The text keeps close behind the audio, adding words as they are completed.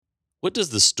What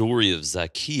does the story of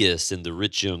Zacchaeus and the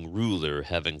rich young ruler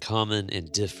have in common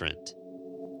and different?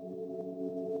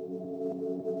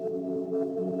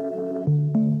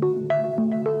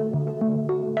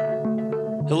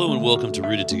 Hello and welcome to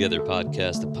Rooted Together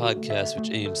podcast, a podcast which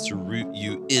aims to root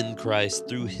you in Christ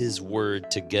through his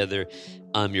word together.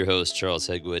 I'm your host, Charles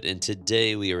Hegwood, and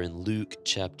today we are in Luke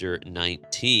chapter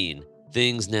 19.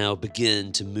 Things now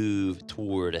begin to move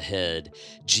toward ahead.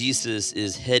 Jesus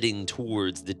is heading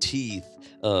towards the teeth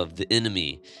of the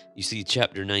enemy. You see,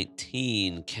 chapter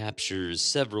 19 captures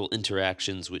several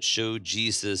interactions which show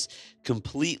Jesus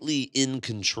completely in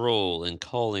control and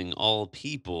calling all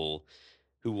people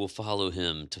who will follow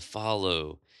him to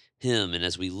follow him. And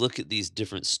as we look at these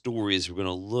different stories, we're going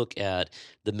to look at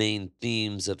the main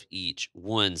themes of each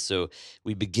one. So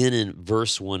we begin in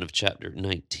verse 1 of chapter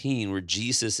 19, where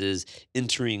Jesus is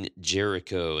entering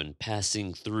Jericho and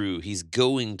passing through. He's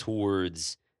going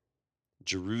towards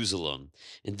Jerusalem.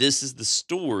 And this is the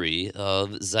story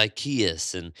of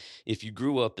Zacchaeus. And if you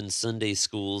grew up in Sunday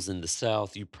schools in the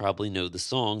South, you probably know the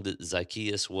song that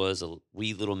Zacchaeus was a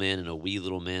wee little man and a wee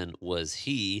little man was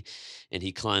he. And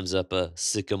he climbs up a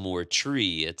sycamore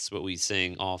tree. It's what we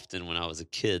sang often when I was a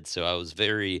kid. So I was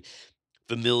very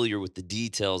familiar with the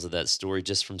details of that story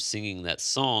just from singing that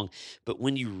song. But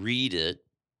when you read it,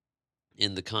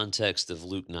 in the context of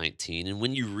Luke 19. And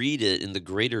when you read it in the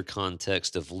greater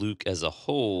context of Luke as a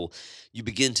whole, you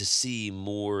begin to see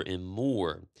more and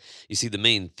more. You see, the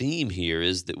main theme here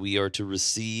is that we are to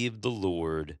receive the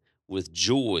Lord with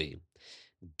joy,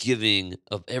 giving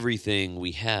of everything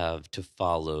we have to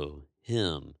follow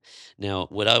him. Now,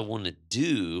 what I want to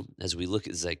do as we look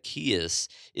at Zacchaeus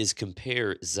is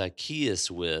compare Zacchaeus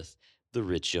with the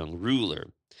rich young ruler.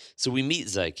 So we meet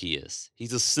Zacchaeus.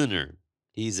 He's a sinner.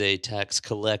 He's a tax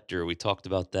collector. We talked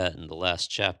about that in the last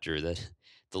chapter, that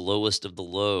the lowest of the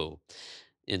low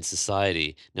in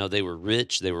society. Now, they were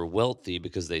rich, they were wealthy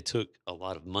because they took a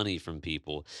lot of money from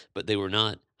people, but they were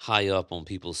not high up on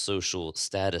people's social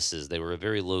statuses. They were a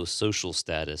very low social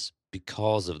status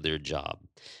because of their job,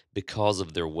 because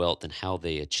of their wealth and how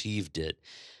they achieved it.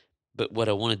 But what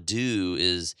I want to do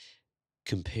is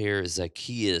compare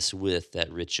Zacchaeus with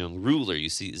that rich young ruler. You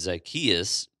see,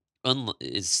 Zacchaeus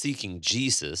is seeking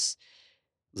Jesus.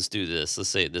 Let's do this.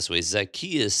 Let's say it this way: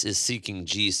 Zacchaeus is seeking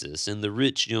Jesus, and the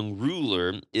rich young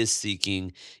ruler is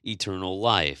seeking eternal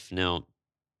life. Now,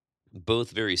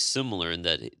 both very similar in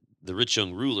that the rich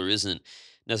young ruler isn't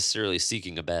necessarily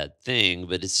seeking a bad thing,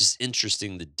 but it's just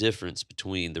interesting the difference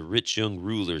between the rich young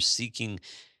ruler seeking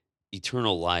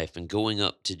eternal life and going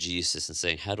up to Jesus and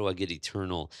saying, "How do I get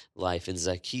eternal life?" And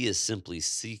Zacchaeus simply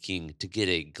seeking to get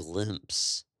a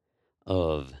glimpse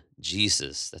of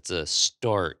Jesus. That's a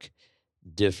stark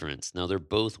difference. Now, they're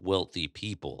both wealthy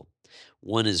people.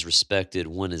 One is respected,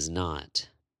 one is not.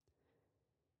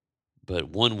 But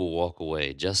one will walk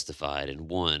away justified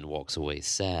and one walks away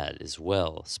sad as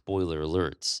well. Spoiler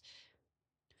alerts.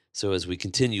 So, as we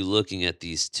continue looking at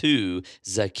these two,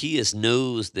 Zacchaeus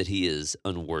knows that he is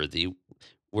unworthy,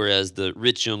 whereas the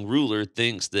rich young ruler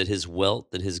thinks that his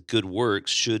wealth and his good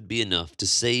works should be enough to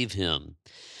save him.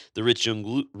 The rich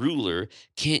young ruler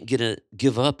can't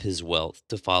give up his wealth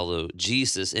to follow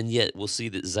Jesus, and yet we'll see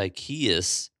that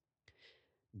Zacchaeus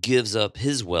gives up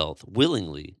his wealth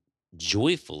willingly,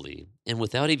 joyfully, and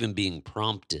without even being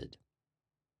prompted.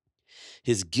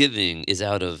 His giving is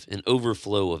out of an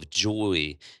overflow of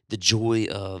joy, the joy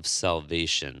of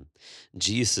salvation.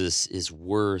 Jesus is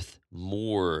worth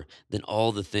more than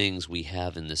all the things we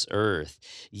have in this earth.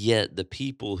 Yet the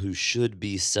people who should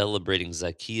be celebrating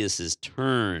Zacchaeus'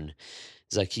 turn,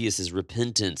 Zacchaeus'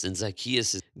 repentance, and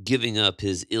Zacchaeus is giving up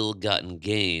his ill-gotten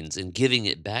gains and giving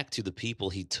it back to the people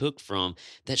he took from,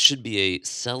 that should be a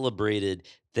celebrated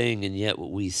thing. And yet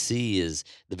what we see is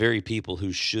the very people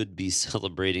who should be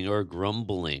celebrating are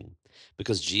grumbling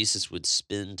because Jesus would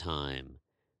spend time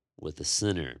with a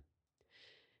sinner.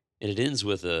 And it ends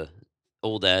with a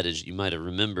old adage you might have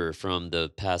remember from the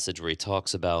passage where he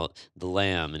talks about the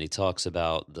lamb and he talks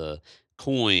about the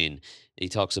coin. He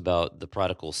talks about the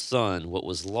prodigal son. What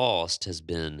was lost has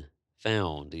been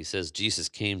found. He says Jesus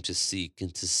came to seek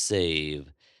and to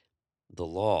save the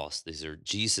lost. These are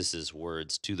Jesus's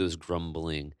words to those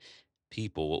grumbling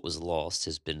people. What was lost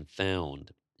has been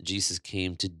found. Jesus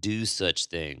came to do such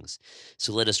things.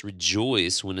 So let us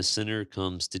rejoice when a sinner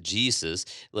comes to Jesus.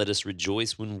 Let us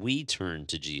rejoice when we turn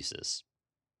to Jesus.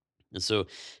 And so,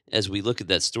 as we look at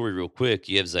that story real quick,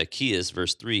 you have Zacchaeus,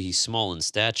 verse 3, he's small in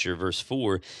stature. Verse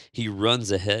 4, he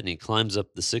runs ahead and he climbs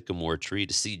up the sycamore tree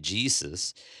to see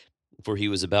Jesus. for he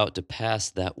was about to pass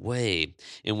that way.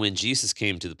 And when Jesus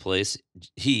came to the place,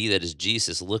 he, that is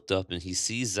Jesus, looked up and he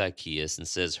sees Zacchaeus and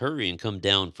says, "Hurry and come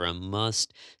down, for I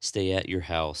must stay at your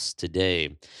house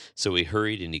today." So he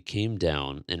hurried and he came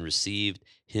down and received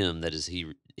him, that is,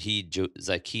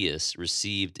 Zacchaeus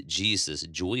received Jesus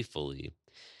joyfully.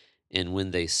 And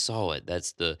when they saw it,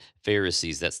 that's the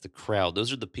Pharisees, that's the crowd.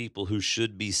 Those are the people who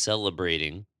should be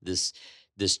celebrating this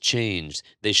change.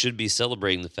 They should be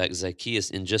celebrating the fact Zacchaeus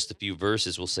in just a few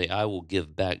verses will say, "I will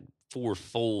give back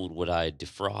fourfold what I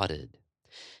defrauded."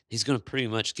 He's going to pretty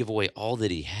much give away all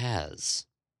that he has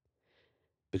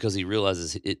because he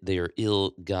realizes they are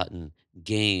ill-gotten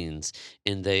gains,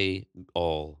 and they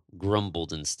all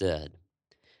grumbled instead.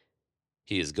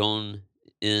 He has gone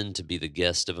in to be the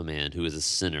guest of a man who is a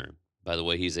sinner. By the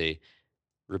way, he's a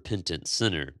repentant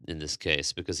sinner in this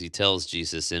case, because he tells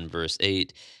Jesus in verse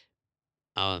 8,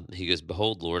 he goes,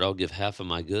 "Behold, Lord, I'll give half of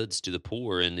my goods to the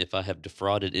poor, and if I have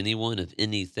defrauded anyone of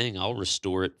anything, I'll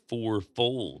restore it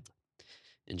fourfold."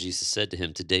 And Jesus said to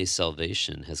him, "Today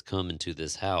salvation has come into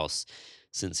this house,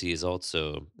 since he is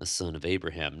also a son of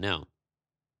Abraham." Now,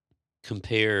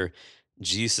 compare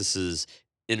Jesus's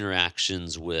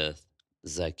interactions with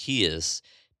Zacchaeus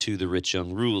to the rich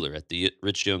young ruler. At the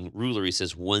rich young ruler, he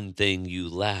says, "One thing you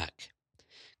lack.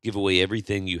 Give away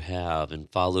everything you have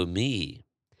and follow me."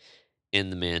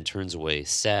 And the man turns away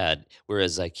sad.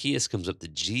 Whereas Zacchaeus comes up to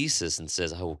Jesus and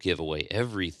says, "I will give away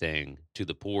everything to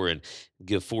the poor and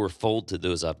give fourfold to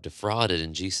those I've defrauded."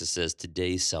 And Jesus says,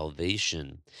 "Today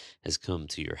salvation has come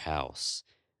to your house."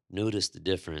 Notice the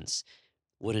difference.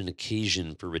 What an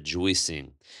occasion for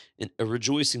rejoicing, and a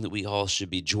rejoicing that we all should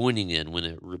be joining in. When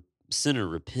a sinner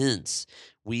repents,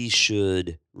 we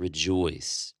should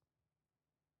rejoice.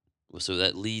 So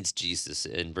that leads Jesus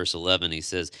in verse 11. He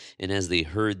says, "And as they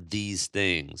heard these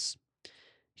things,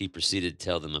 he proceeded to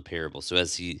tell them a parable." So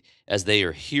as they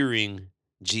are hearing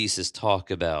Jesus talk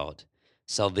about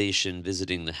salvation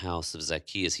visiting the house of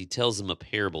Zacchaeus, he tells them a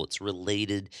parable. It's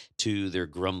related to their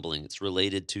grumbling. It's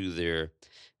related to their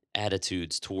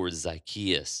attitudes towards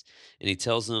Zacchaeus. And he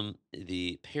tells them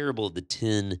the parable of the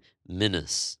 10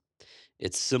 minas.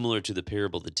 It's similar to the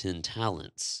parable of the 10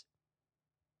 talents.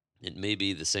 It may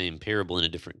be the same parable in a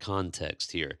different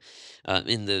context here.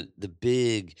 In the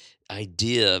big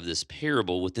idea of this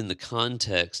parable within the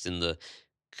context in the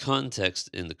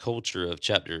culture of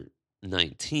chapter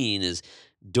 19 is,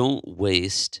 don't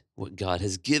waste what God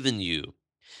has given you.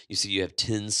 You see, you have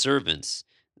 10 servants.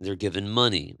 They're given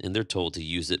money and they're told to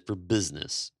use it for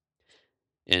business.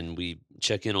 And we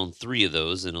check in on three of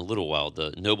those in a little while.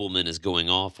 The nobleman is going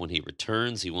off when he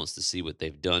returns. He wants to see what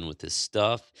they've done with his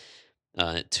stuff.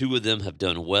 Two of them have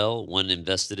done well. One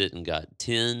invested it and got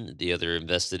 10. The other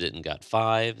invested it and got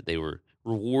 5. They were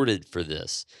rewarded for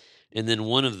this. And then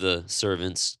one of the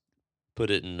servants put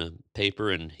it in a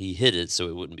paper and he hid it so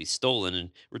it wouldn't be stolen,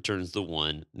 and returns the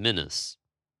one minus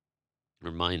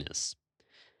or minus.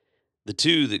 The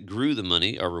two that grew the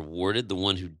money are rewarded. The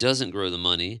one who doesn't grow the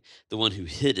money, the one who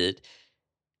hid it,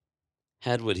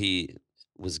 had what he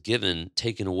was given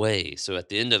taken away. So at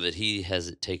the end of it, he has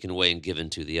it taken away and given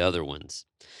to the other ones.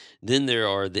 Then there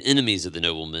are the enemies of the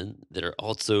nobleman that are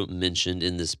also mentioned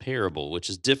in this parable, which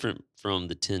is different from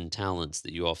the 10 talents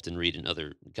that you often read in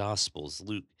other gospels.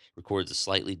 Luke records a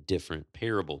slightly different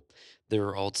parable. There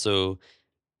are also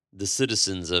the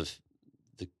citizens of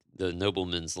the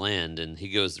nobleman's land, and he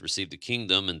goes to receive the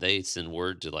kingdom, and they send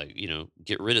word to, like,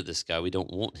 get rid of this guy. We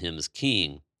don't want him as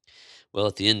king. Well,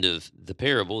 at the end of the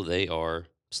parable, they are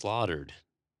slaughtered.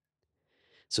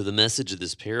 So the message of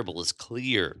this parable is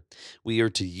clear. We are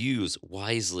to use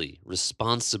wisely,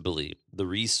 responsibly, the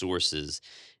resources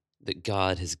that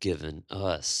God has given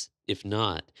us. If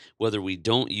not, whether we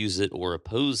don't use it or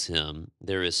oppose Him,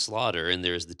 there is slaughter and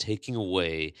there is the taking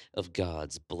away of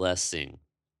God's blessing.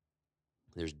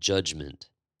 There's judgment.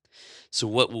 So,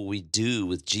 what will we do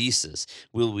with Jesus?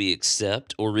 Will we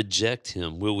accept or reject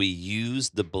Him? Will we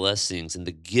use the blessings and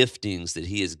the giftings that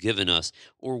He has given us?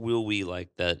 Or will we,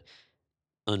 like that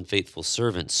unfaithful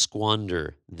servant,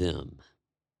 squander them?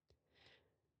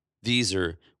 These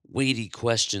are weighty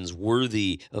questions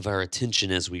worthy of our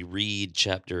attention as we read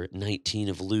chapter 19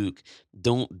 of Luke.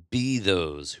 Don't be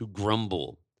those who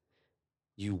grumble.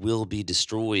 You will be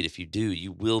destroyed if you do.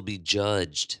 You will be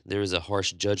judged. There is a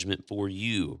harsh judgment for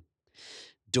you.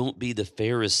 Don't be the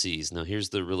Pharisees. Now, here's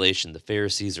the relation. The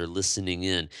Pharisees are listening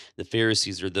in. The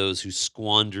Pharisees are those who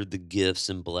squandered the gifts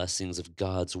and blessings of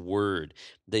God's word.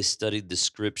 They studied the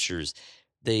scriptures.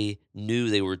 They knew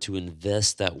they were to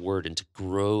invest that word and to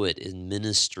grow it in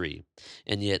ministry.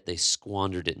 And yet they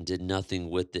squandered it and did nothing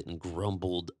with it and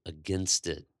grumbled against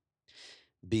it.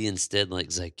 Be instead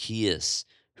like Zacchaeus,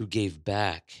 who gave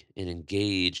back and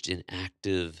engaged in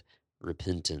active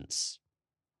repentance.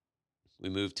 We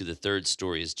move to the third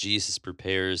story as Jesus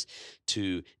prepares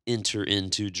to enter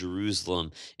into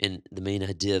Jerusalem. And the main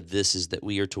idea of this is that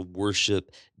we are to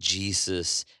worship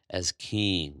Jesus as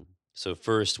King. So,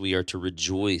 first, we are to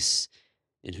rejoice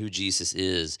in who Jesus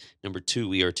is. Number two,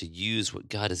 we are to use what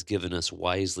God has given us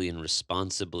wisely and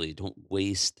responsibly. Don't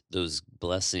waste those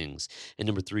blessings. And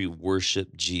number three,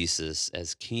 worship Jesus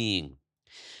as King.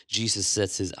 Jesus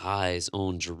sets his eyes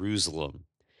on Jerusalem.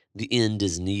 The end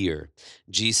is near.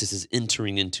 Jesus is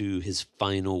entering into his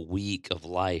final week of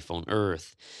life on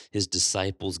earth. His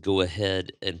disciples go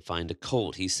ahead and find a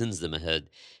colt. He sends them ahead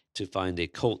to find a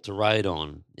colt to ride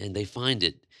on, and they find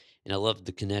it. And I love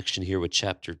the connection here with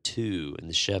chapter 2 and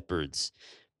the shepherds,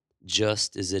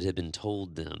 just as it had been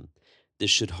told them.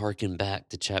 This should harken back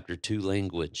to chapter 2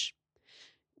 language.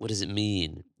 What does it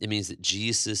mean? It means that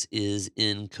Jesus is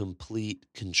in complete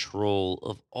control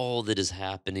of all that is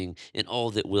happening and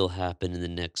all that will happen in the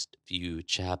next few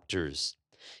chapters.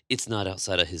 It's not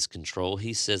outside of his control.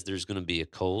 He says there's going to be a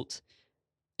cult,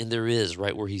 and there is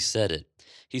right where he said it.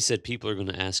 He said people are going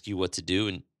to ask you what to do,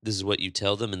 and this is what you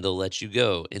tell them, and they'll let you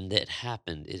go. And that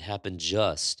happened. It happened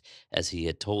just as he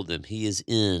had told them. He is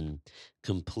in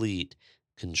complete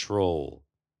control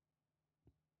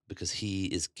because he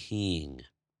is king.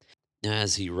 Now,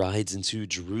 as he rides into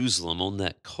Jerusalem on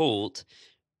that colt,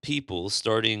 people,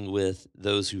 starting with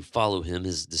those who follow him,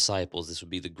 his disciples, this would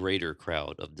be the greater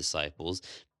crowd of disciples,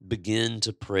 begin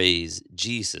to praise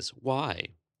Jesus. Why?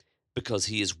 Because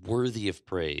he is worthy of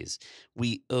praise.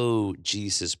 We owe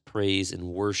Jesus praise and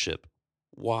worship.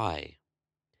 Why?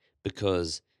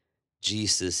 Because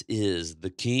Jesus is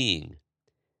the King.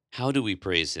 How do we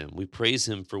praise him? We praise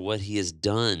him for what he has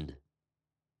done.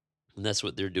 And that's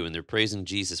what they're doing. They're praising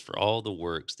Jesus for all the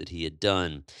works that he had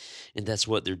done. And that's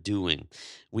what they're doing.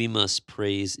 We must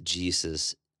praise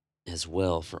Jesus as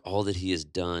well for all that he has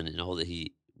done and all that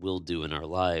he will do in our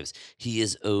lives. He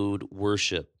is owed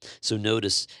worship. So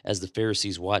notice as the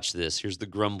Pharisees watch this, here's the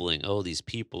grumbling. Oh, these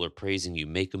people are praising you.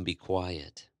 Make them be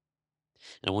quiet.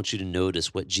 And I want you to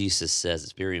notice what Jesus says.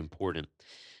 It's very important.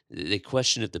 They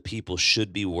question if the people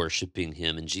should be worshiping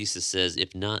him. And Jesus says,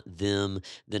 if not them,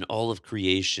 then all of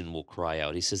creation will cry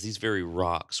out. He says, these very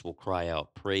rocks will cry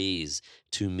out, praise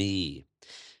to me.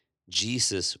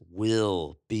 Jesus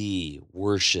will be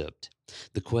worshiped.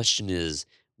 The question is,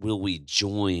 will we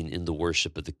join in the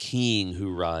worship of the King who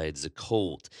rides a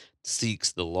colt,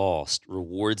 seeks the lost,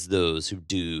 rewards those who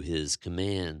do his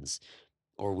commands?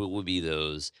 Or will we be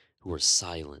those who are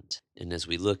silent? And as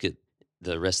we look at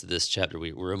the rest of this chapter,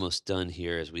 we're almost done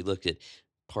here. As we look at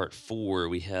part 4,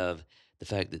 we have the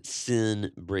fact that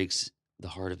sin breaks the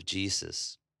heart of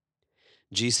Jesus.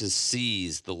 Jesus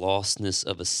sees the lostness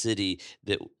of a city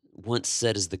that once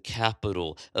set as the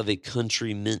capital of a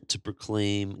country meant to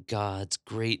proclaim God's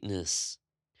greatness.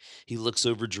 He looks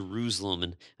over Jerusalem,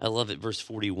 and I love it, verse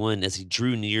 41. As he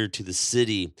drew near to the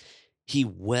city, he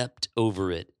wept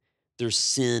over it. Their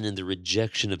sin and the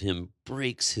rejection of him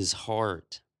breaks his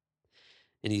heart.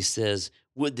 And he says,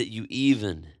 would you,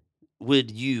 even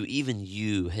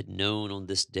you, had known on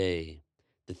this day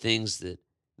the things that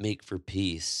make for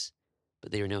peace,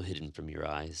 but they are now hidden from your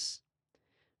eyes.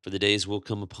 For the days will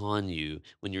come upon you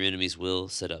when your enemies will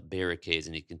set up barricades.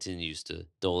 And he continues to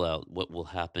dole out what will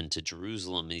happen to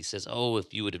Jerusalem. And he says, oh,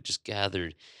 if you would have just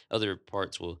gathered, other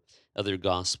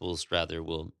gospels rather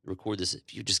will record this.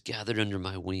 If you just gathered under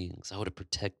my wings, I would have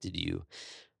protected you.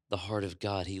 The heart of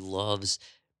God, he loves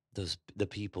the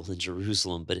people in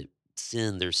Jerusalem, but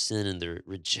their sin and their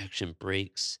rejection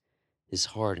breaks his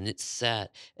heart. And it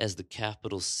sat as the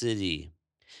capital city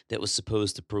that was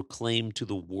supposed to proclaim to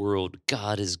the world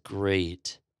God is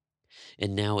great.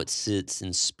 And now it sits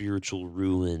in spiritual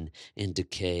ruin and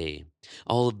decay.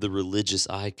 All of the religious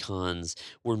icons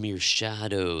were mere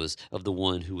shadows of the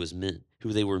one who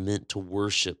they were meant to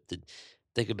worship.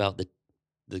 Think about the,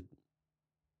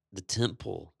 the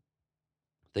temple.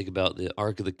 Think about the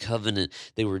Ark of the Covenant.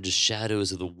 They were just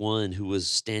shadows of the one who was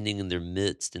standing in their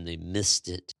midst, and they missed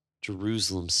it.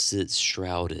 Jerusalem sits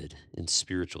shrouded in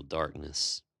spiritual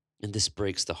darkness, and this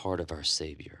breaks the heart of our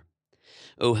Savior.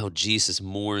 Oh, how Jesus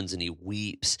mourns and he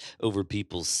weeps over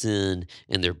people's sin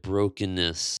and their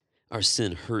brokenness. Our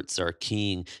sin hurts our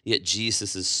King, yet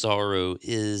Jesus' sorrow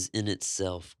is in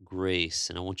itself grace.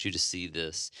 And I want you to see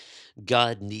this.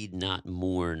 God need not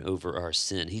mourn over our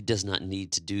sin. He does not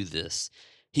need to do this.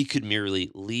 He could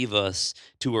merely leave us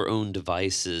to our own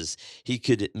devices. He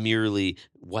could merely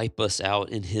wipe us out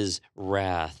in his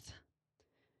wrath.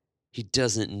 He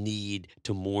doesn't need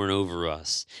to mourn over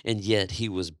us, and yet he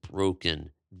was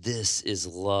broken. This is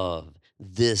love.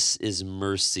 This is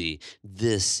mercy.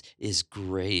 This is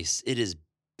grace. It is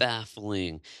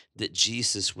baffling that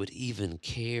Jesus would even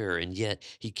care, and yet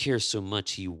he cares so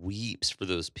much he weeps for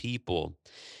those people.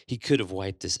 He could have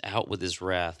wiped this out with his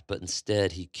wrath, but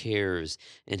instead he cares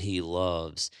and he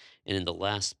loves. And in the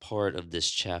last part of this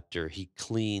chapter, he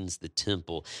cleans the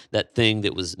temple. That thing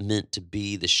that was meant to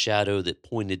be the shadow that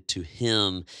pointed to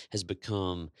him has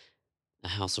become a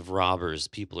house of robbers.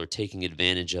 People are taking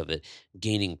advantage of it,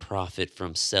 gaining profit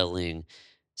from selling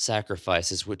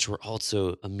sacrifices, which were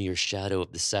also a mere shadow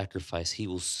of the sacrifice he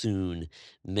will soon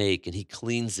make. And he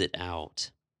cleans it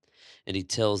out. And he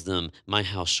tells them, "My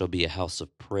house shall be a house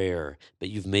of prayer, but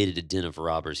you've made it a den of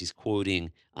robbers." He's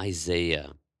quoting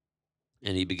Isaiah.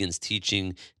 And he begins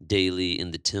teaching daily in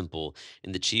the temple.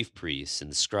 And the chief priests and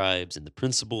the scribes and the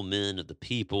principal men of the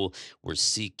people were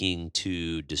seeking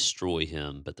to destroy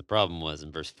him. But the problem was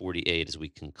in verse 48, as we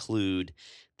conclude,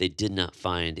 they did not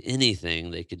find anything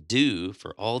they could do,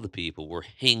 for all the people were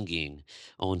hanging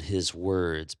on his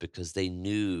words because they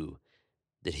knew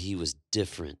that he was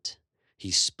different. He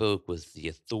spoke with the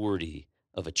authority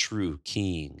of a true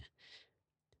king.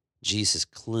 Jesus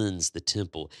cleansed the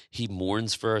temple. He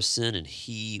mourns for our sin and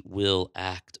he will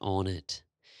act on it.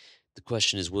 The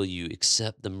question is, will you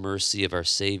accept the mercy of our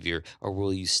Savior or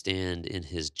will you stand in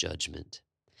his judgment?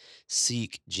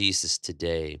 Seek Jesus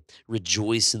today.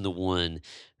 Rejoice in the one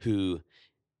who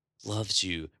loves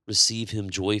you. Receive him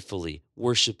joyfully.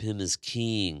 Worship him as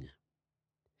King.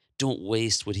 Don't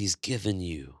waste what he's given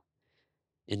you.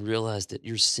 And realize that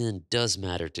your sin does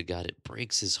matter to God. It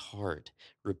breaks his heart.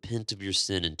 Repent of your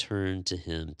sin and turn to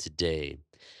him today.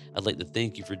 I'd like to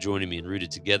thank you for joining me in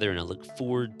Rooted Together, and I look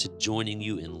forward to joining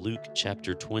you in Luke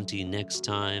chapter 20 next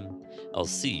time. I'll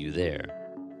see you there.